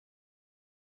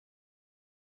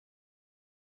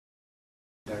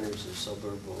Garner is a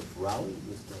suburb of Raleigh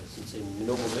with Sensei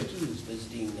Minobu Miki, who's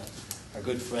visiting our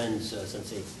good friends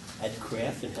Sensei Ed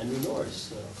Craft and Henry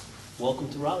Norris. Welcome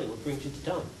to Raleigh. What brings you to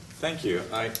town? Thank you.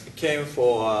 I came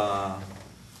for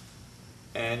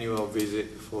annual visit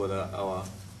for our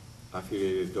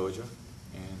affiliated dojo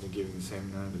and giving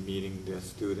seminar, meeting the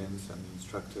students and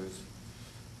instructors.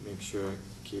 Make sure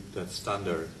keep that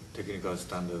standard, technical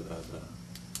standard as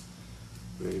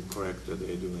very correct that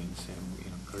they're doing same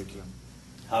curriculum.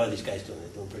 How are these guys doing? They're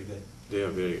doing pretty good. They are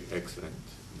very excellent,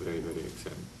 very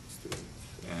excellent students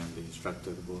and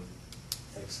instructors both.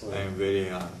 Excellent. I am very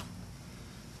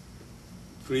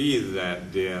pleased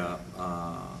that their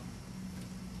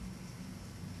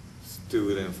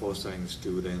fostering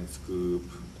students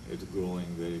group is growing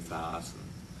very fast and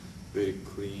very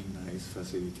clean, nice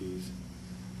facilities.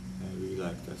 I really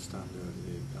like the standard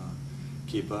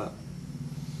they keep up.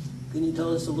 Can you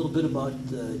tell us a little bit about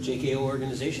the JKO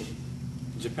organization?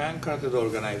 Japan Karate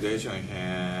organization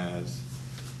has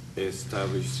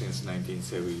established since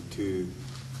 1972.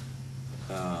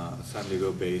 San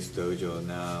Diego-based dojo.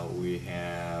 Now we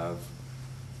have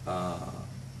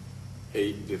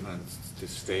 8 different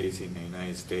states in the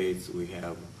United States. We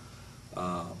have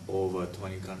over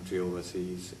 20 countries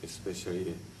overseas,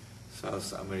 especially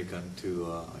South American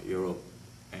to Europe.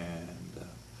 And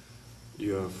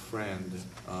your friend,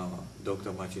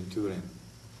 Dr. Martin Turin,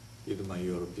 is my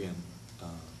European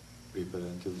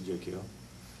representative JKO.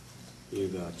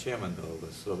 He's the chairman of the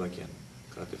Slovakian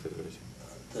Karate Federation.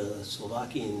 The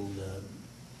Slovakian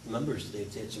members,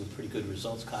 they've had some pretty good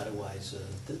results kata-wise.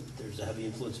 There's a heavy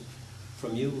influence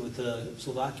from you with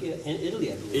Slovakia and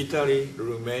Italy, I believe. Italy,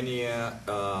 Romania,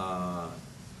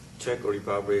 Czech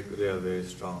Republic, they are very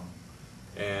strong.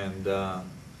 And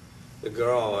the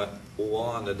girl who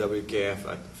won the WKF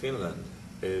at Finland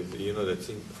is, you know,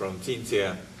 from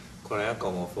Cinzia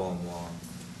Koreakomo from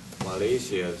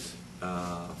Malaysia's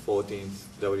 14th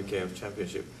WKF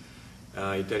championship.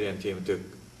 Italian team took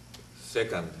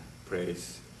 2nd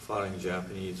place, following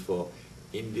Japanese for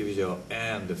individual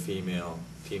and the female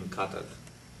team katas.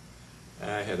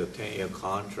 I had a 10-year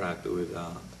contract with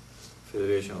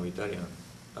Federation of Italian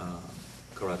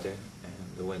Karate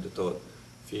and went to taught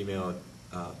female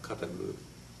kata group.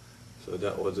 So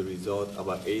that was the result.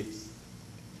 About 8th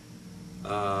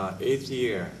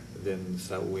year, then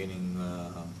start winning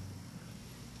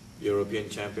European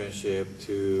Championship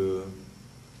to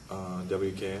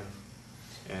WKF,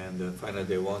 and finally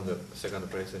they won the 2nd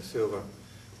place in silver,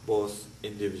 both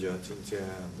individual Cinzia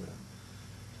and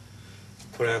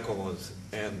Koreakomos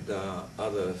and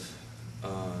others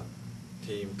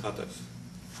team katas.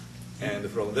 And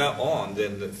from that on,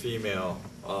 then the female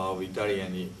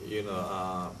Italian, you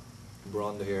know,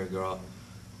 blonde hair girl,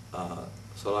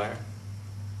 Sorero.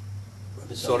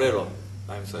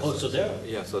 I'm sorry. Oh, Sodero?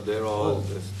 Yeah, Sodero. Oh,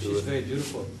 she's very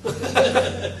beautiful.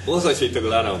 Also, she took a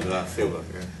lot of silver.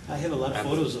 Yeah. I have a lot of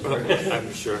photos of her.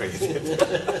 I'm sure it did.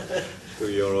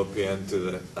 To European, to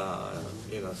the,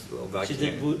 you know, Slovakian. She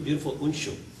did beautiful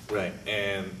unshu. Right,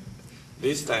 and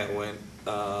this time when,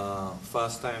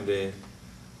 first time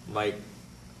I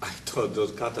taught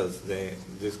those katas,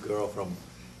 this girl from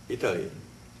Italy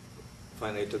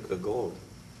finally took the gold.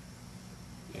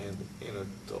 And, you know,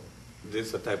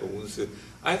 this type of unsu.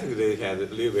 I think they had a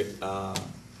little bit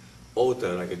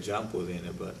alter, like a jump in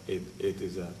it, but it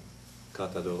is a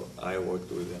kata do. I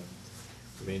worked with them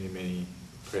many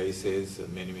places,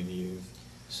 many years.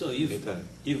 So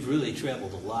you've really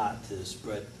traveled a lot to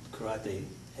spread karate,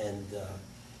 and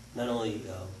not only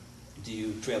do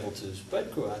you travel to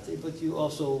spread karate, but you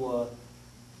also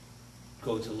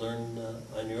go to learn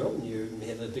on your own. You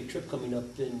have a big trip coming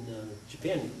up in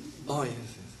Japan. Oh, yes.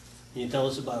 Can you tell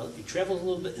us about your travels a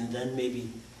little bit, and then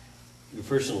maybe your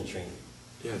personal training?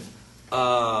 Yes.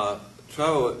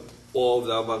 Travel all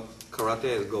about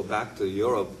karate go back to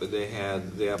Europe.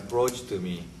 They approached to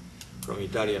me from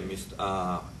Italian Mr.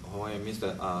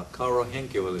 Carlo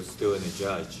Henke was still in a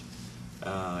judge,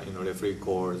 in referee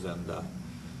course and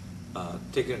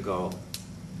technical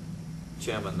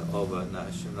chairman of a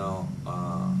national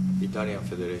Italian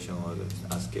federation of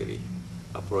Askeri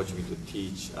approached me to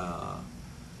teach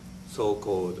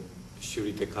so-called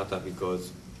Shurite kata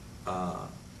because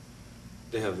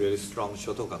they have very strong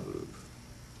Shotokan group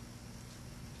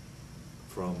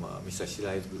from Mr.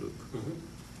 Shirai's group. Mm-hmm.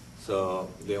 So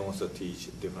they also teach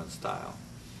different style.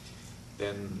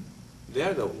 Then they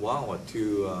are the 1 or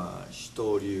 2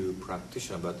 Shitoryu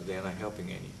practitioners, but they are not helping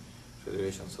any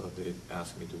federation, so they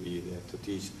asked me to be there to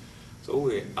teach. So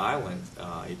I went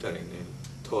Italy and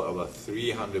taught about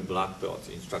 300 black belts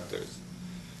instructors.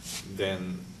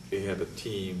 Then they had a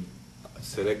team,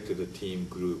 selected a team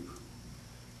group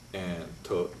and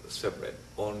to separate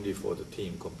only for the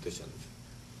team competitions.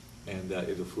 And that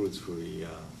is a fruitful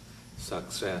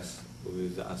success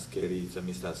with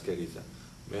Mr. Askeri's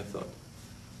method.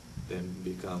 Then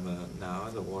become now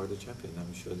the world champion.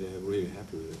 I'm sure they're really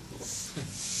happy with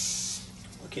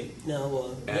it. Okay,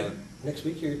 now next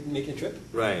week you're making a trip?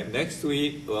 Right. Next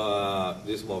week,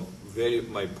 this is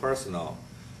my personal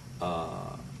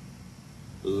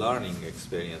learning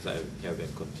experience. I have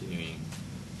been continuing.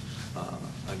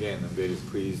 Again, I'm very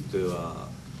pleased to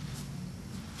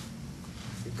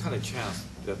kind of chance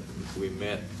that we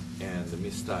met, and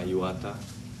Mr. Iwata,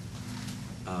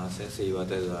 Sensei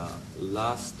Iwata is the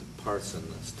last person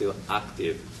still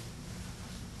active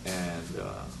and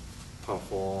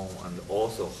perform and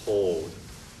also hold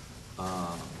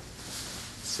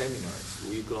seminars,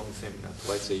 week-long seminar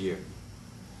twice a year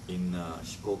in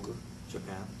Shikoku,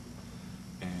 Japan.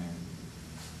 And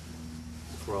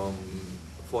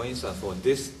for instance, for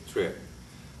this trip,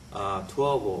 12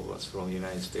 of us from the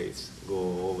United States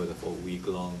go over for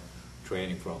week-long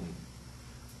training from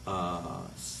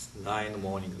 9 in the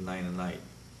morning to 9 at night.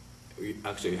 We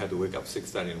actually had to wake up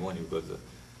 6:30 in the morning because the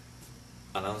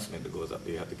announcement goes up.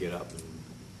 You have to get up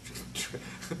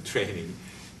and training,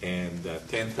 and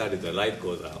 10:30 the light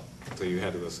goes out, so you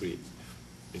have to go sleep.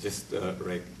 It's just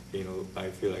like, I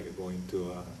feel like going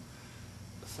to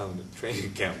some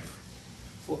training camp.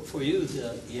 For you,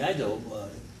 the Iaido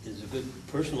is a good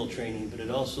personal training, but it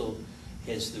also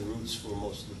has the roots for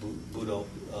most of the Budo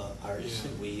arts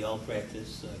that we all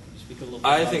practice. Can you speak a little bit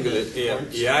I about think that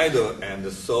importance? Iaido and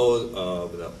the soul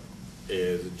of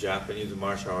is Japanese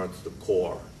martial arts, the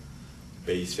core,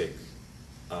 basic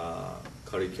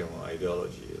curriculum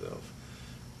ideology of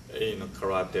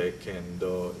karate,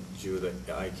 kendo, judo,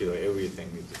 aikido, everything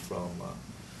is from.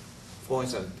 For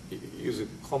instance,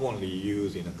 commonly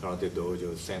used in a karate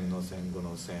dojo, sen no sen, go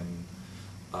no sen,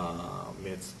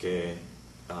 metsuke,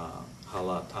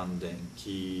 hara, tanden,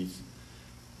 keys,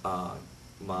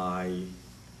 mai,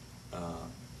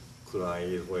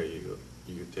 kurai, where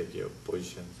you take your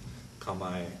positions,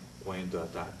 kamae, when to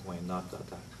attack, when not to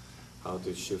attack, how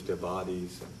to shift their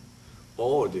bodies, and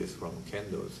all this from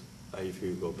kendos. If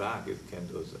you go back, it's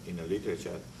kendos in the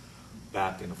literature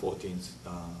back in the 14th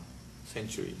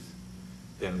centuries,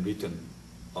 then written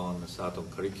on a certain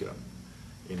curriculum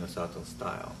in a certain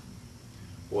style.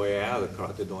 Whereas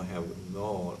karate don't have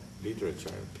no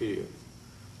literature period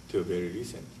till very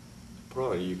recent.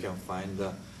 Probably you can find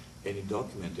any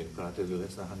document in karate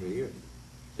less than 100 years.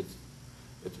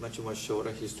 It's much more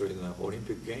shorter history than the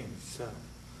Olympic Games itself.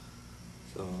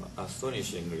 So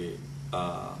astonishingly,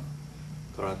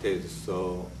 karate is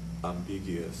so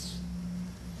ambiguous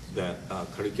that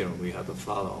curriculum we have to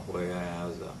follow,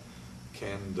 whereas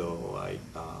kendo,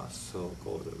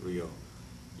 so-called real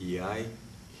iai,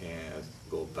 can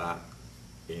go back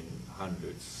in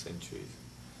hundreds, centuries.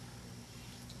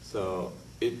 So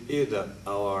it is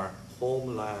our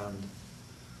homeland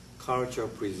culture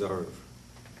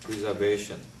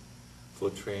preservation for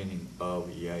training of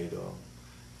Iaido.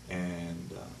 And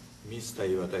Mr.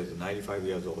 Iwata is 95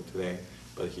 years old today,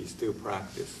 but he still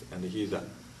practices, and he's the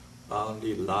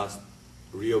only last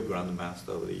real grandmaster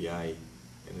of the Iai,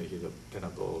 and he's a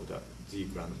pinnacle of the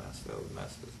grandmaster of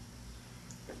masters.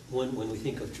 When we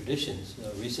think of traditions,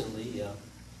 recently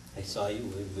I saw you,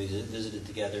 we visited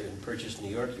together in Purchase, New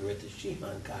York. You were at the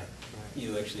Shihan Kai. Right.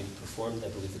 You actually performed, I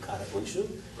believe, the Kata Unshu.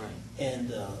 Right.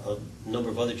 And a number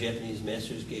of other Japanese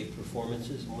masters gave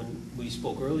performances. And when we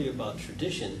spoke earlier about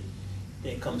tradition,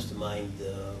 that comes to mind.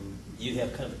 You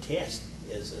have kind of a task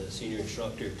as a senior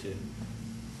instructor to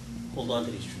hold on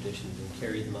to these traditions and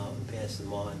carry them out and pass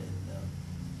them on. And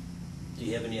do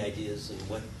you have any ideas on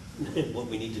what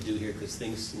we need to do here? Because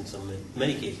things, in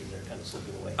many cases, are kind of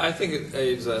slipping away. I think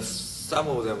it's some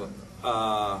of them.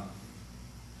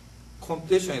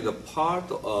 Competition is a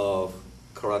part of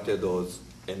Karate-Do's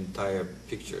entire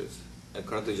pictures, and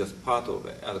karate is just part of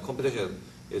it. And the competition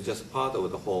is just part of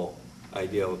the whole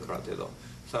idea of Karate-Do.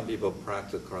 Some people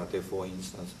practice karate, for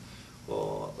instance,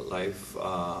 for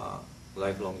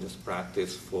lifelong just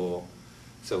practice for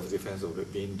self-defense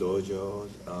of being dojos,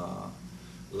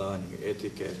 learning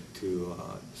etiquette to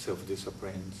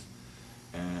self-disciplines,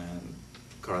 and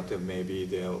karate may be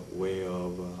their way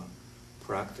of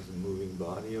practicing moving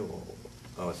body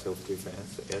or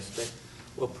self-defense aspect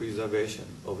or preservation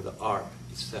of the art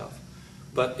itself.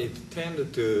 But it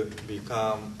tended to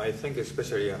become, I think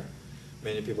especially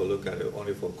many people look at it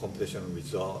only for competition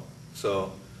result.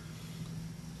 So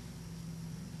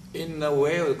in a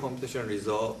way, the competition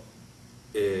result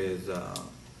is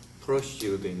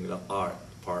prostituting the art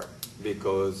part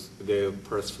because they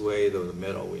persuade of the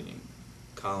medal winning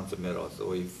counts medals.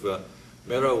 So if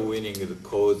medal winning is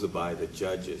caused by the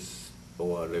judges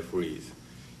or referees,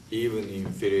 even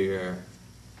inferior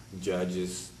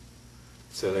judges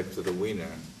select the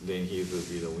winner, then he will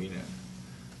be the winner.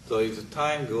 So if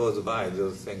time goes by,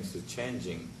 those things are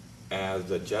changing as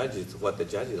the judges, what the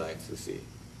judge likes to see.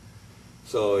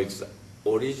 So its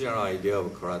original idea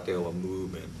of karate or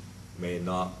movement may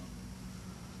not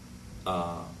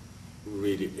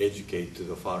really educate to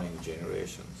the following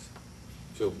generations.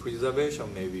 So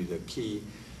preservation may be the key,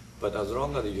 but as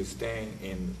long as you stay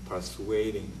in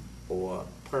persuading or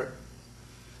per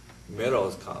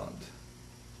medals count,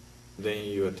 then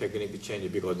your technique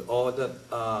changes because all the,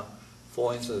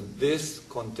 for instance, this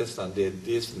contestant did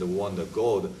this and won the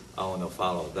gold, I want to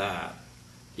follow that.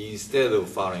 Instead of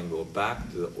following, go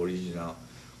back to the original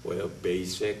with a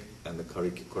basic and the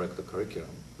correct curriculum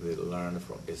they learn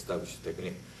from established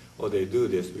technique. Or they do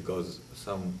this because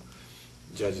some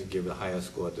judges give a higher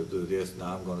score to do this,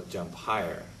 now I'm going to jump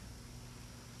higher,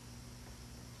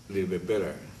 a little bit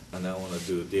better, and I want to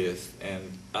do this.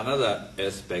 And another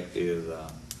aspect is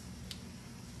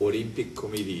Olympic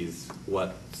committees,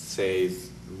 what says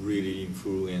really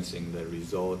influencing the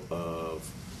result of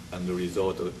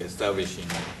establishing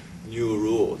new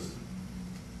rules.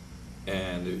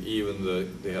 And even though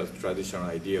they have traditional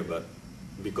idea, but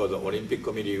because the Olympic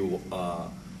committee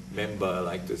member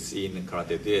like to see in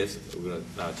karate this, we're going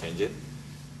to now change it.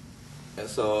 And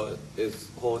so this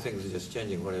whole thing is just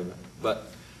changing, whatever.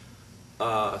 But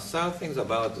some things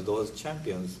about those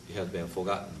champions has been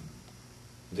forgotten.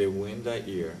 They win that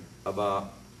year.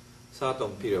 About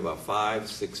certain period, about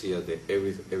 5-6 years,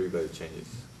 everybody changes.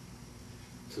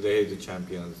 Today the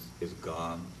champion is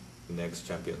gone, the next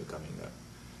champion is coming up.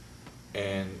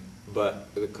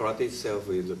 But the karate itself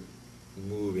is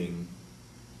moving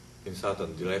in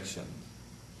certain direction.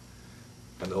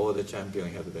 And all the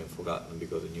champions have been forgotten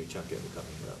because the new champion is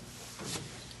coming up.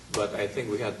 But I think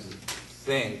we have to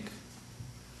think,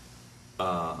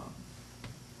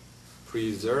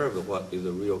 preserve what is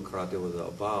the real karate was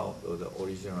about, or the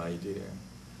original idea,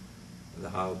 and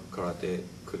how karate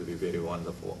could be very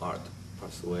wonderful art,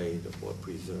 persuade or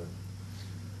preserve.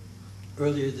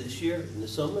 Earlier this year, in the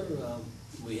summer,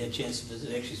 we had a chance to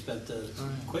visit, actually spent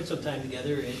quite some time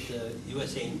together at the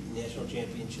USA National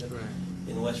Championship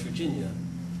in West Virginia.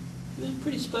 It was a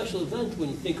pretty special event when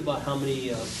you think about how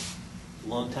many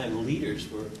longtime leaders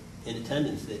were in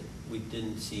attendance that we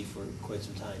didn't see for quite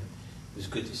some time. It was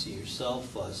good to see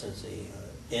yourself, Sensei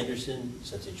Anderson,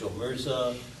 Sensei Joe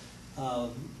Mirza.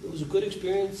 It was a good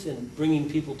experience and bringing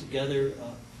people together.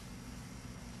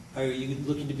 Are you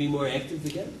looking to be more active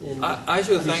again? I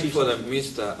should thank for the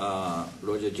Mr.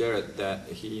 Roger Jarrett that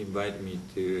he invited me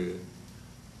to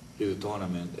his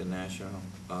tournament, the national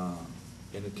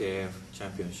NKF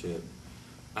championship.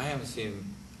 I haven't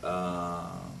seen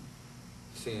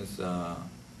since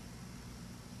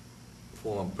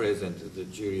former president, the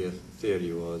Julius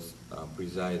Theory was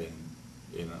presiding,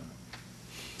 you know.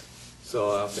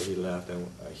 So after he left,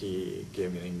 he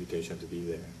gave me an invitation to be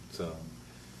there. So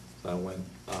I went.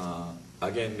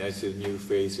 Again, I see new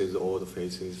faces, old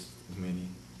faces, many.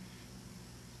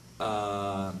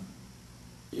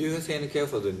 USNK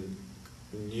for the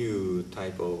new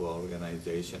type of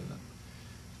organization.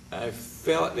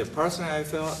 Personally I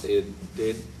felt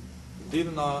they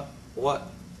did not, what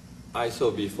I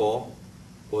saw before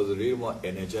was a little more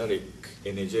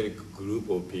energetic group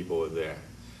of people there.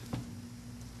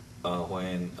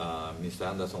 When Mr.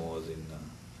 Anderson was in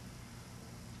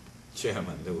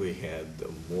chairman, we had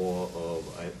more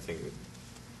of, I think,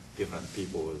 different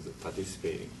people was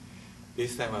participating.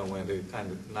 This time I went, a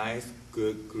kind of nice,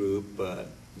 good group, but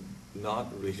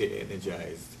not really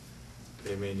energized.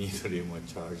 They may need a little more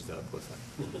charged up or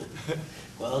something.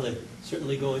 Well, they're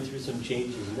certainly going through some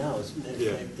changes now. As a matter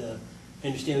of fact, I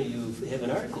understand you have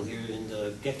an article here in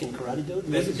the Gekkan Karate Do.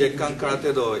 This Gekkan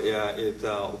Karate Do, it's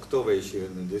October issue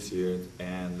this year,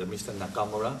 and Mr.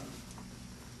 Nakamura.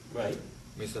 Right.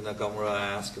 Mr. Nakamura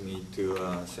asked me to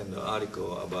send an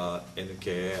article about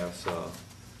NKF, so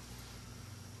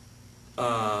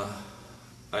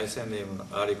I sent him an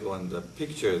article on the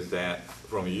pictures that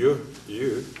from you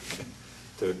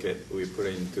took it. We put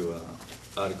it into an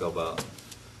article about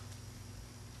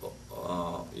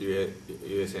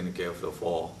USNK for the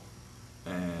fall,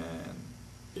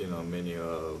 and many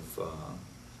of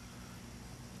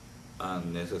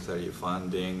unnecessary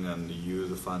funding and the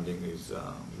youth funding is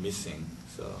missing.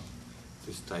 So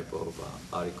this type of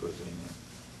articles in it.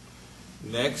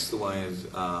 Next one is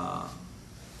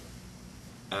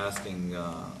asking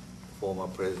former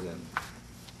president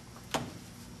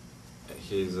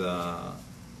his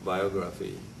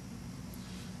biography.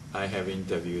 I have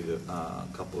interviewed a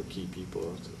couple of key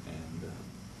people, and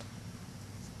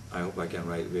I hope I can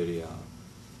write very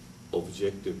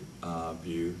objective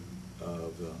view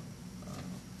of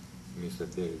Mr.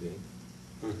 Terry.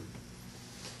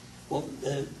 Well,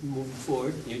 moving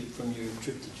forward, from your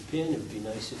trip to Japan, it would be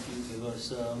nice if you give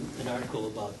us an article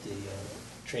about the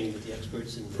training with the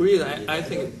experts. And Please, I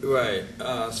think, right,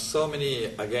 so many,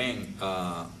 again,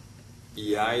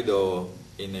 Iaido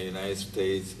in the United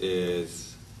States is,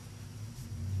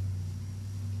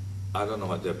 I don't know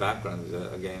what their background is.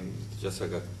 Again, just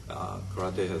like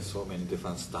karate has so many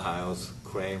different styles,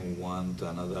 claim one to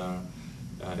another.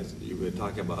 You were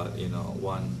talking about,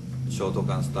 one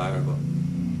Shotokan style, but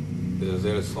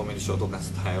there are so many Shotokan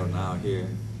style now here,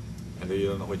 and you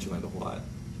don't know which one is what.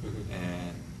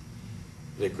 And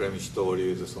they claim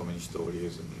stories, so many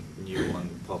stories, and new one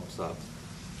pops up.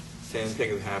 Same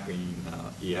thing is happening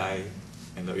in EI,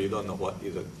 and you don't know what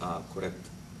is the correct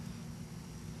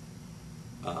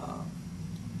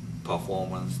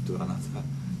performance to another.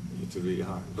 It's really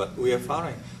hard. But we are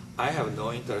following. I have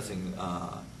no interest in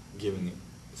giving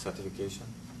certification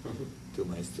to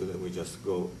my students. We just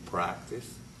go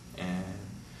practice, and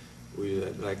we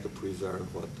like to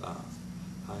preserve what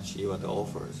Hanshi Iwata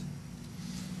offers.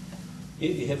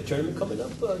 You have a tournament coming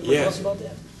up? Tell Yes. us about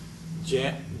that.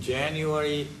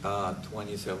 January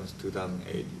 27th,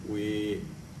 2008, we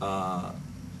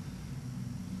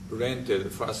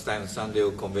rented first time San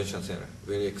Diego Convention Center,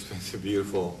 very expensive,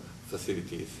 beautiful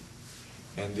facilities.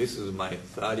 And this is my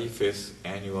 35th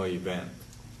annual event.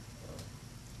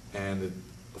 And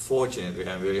fortunately,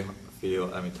 I really feel,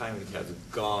 time has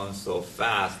gone so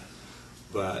fast,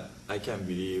 but I can't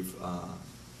believe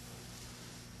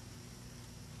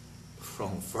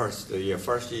from first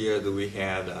year that we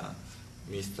had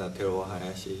Mr. Teruo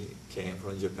Hayashi came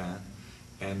from Japan,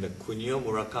 and Kunio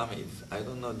Murakami, I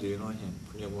don't know, do you know him?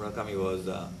 Kunio Murakami was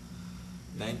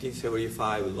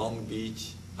 1975 Long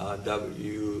Beach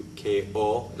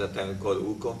WKO, that time called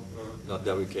UKO, not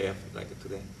WKF like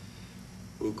today.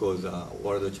 UKO is a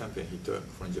world champion he took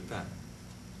from Japan.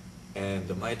 And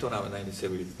my tournament was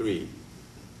 1973.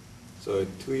 So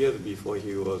 2 years before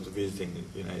he was visiting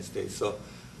the United States. So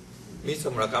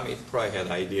Mr. Murakami probably had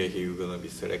an idea he was going to be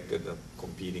selected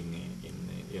competing in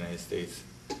the United States.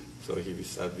 So he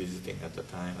started visiting at the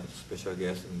time as a special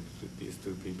guest, and these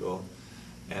two people.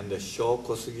 And Sho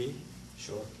Kosugi.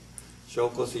 Sure. Sho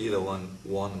Kosugi, the one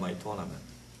won my tournament.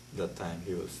 That time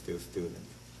he was still a student.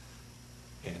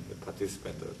 And the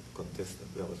participant, the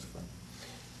contestant, that was fun.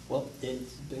 Well,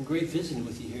 it's been great visiting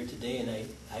with you here today, and I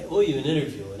owe you an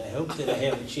interview, and I hope that I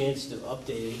have a chance to update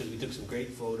it, because we took some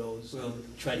great photos. We'll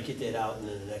try to get that out in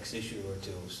the next issue or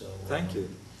two. So Thank you.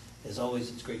 As always,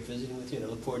 it's great visiting with you, and I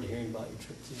look forward to hearing about your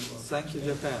trip to Thank you,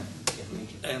 Japan. Yeah,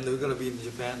 thank you. And we're going to be in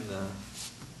Japan.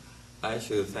 I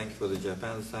should thank you for the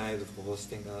Japan side for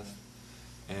hosting us.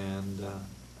 And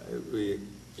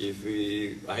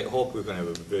I hope we're going to have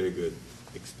a very good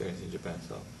experience in Japan.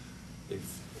 So if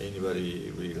anybody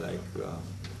really like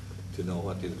to know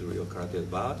what is the real karate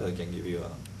about, I can give you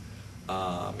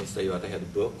Mr. Iwata had a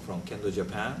book from Kendo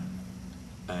Japan,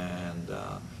 and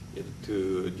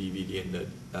two DVD and the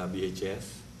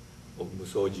VHS of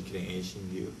Musoji Kiren Eishin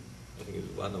Ryu. I think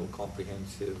it's one of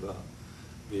comprehensive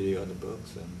video on the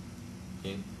books,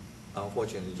 and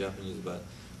unfortunately Japanese, but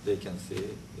they can see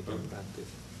it, they can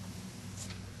practice.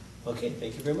 Okay,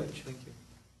 thank you very much. Thank you.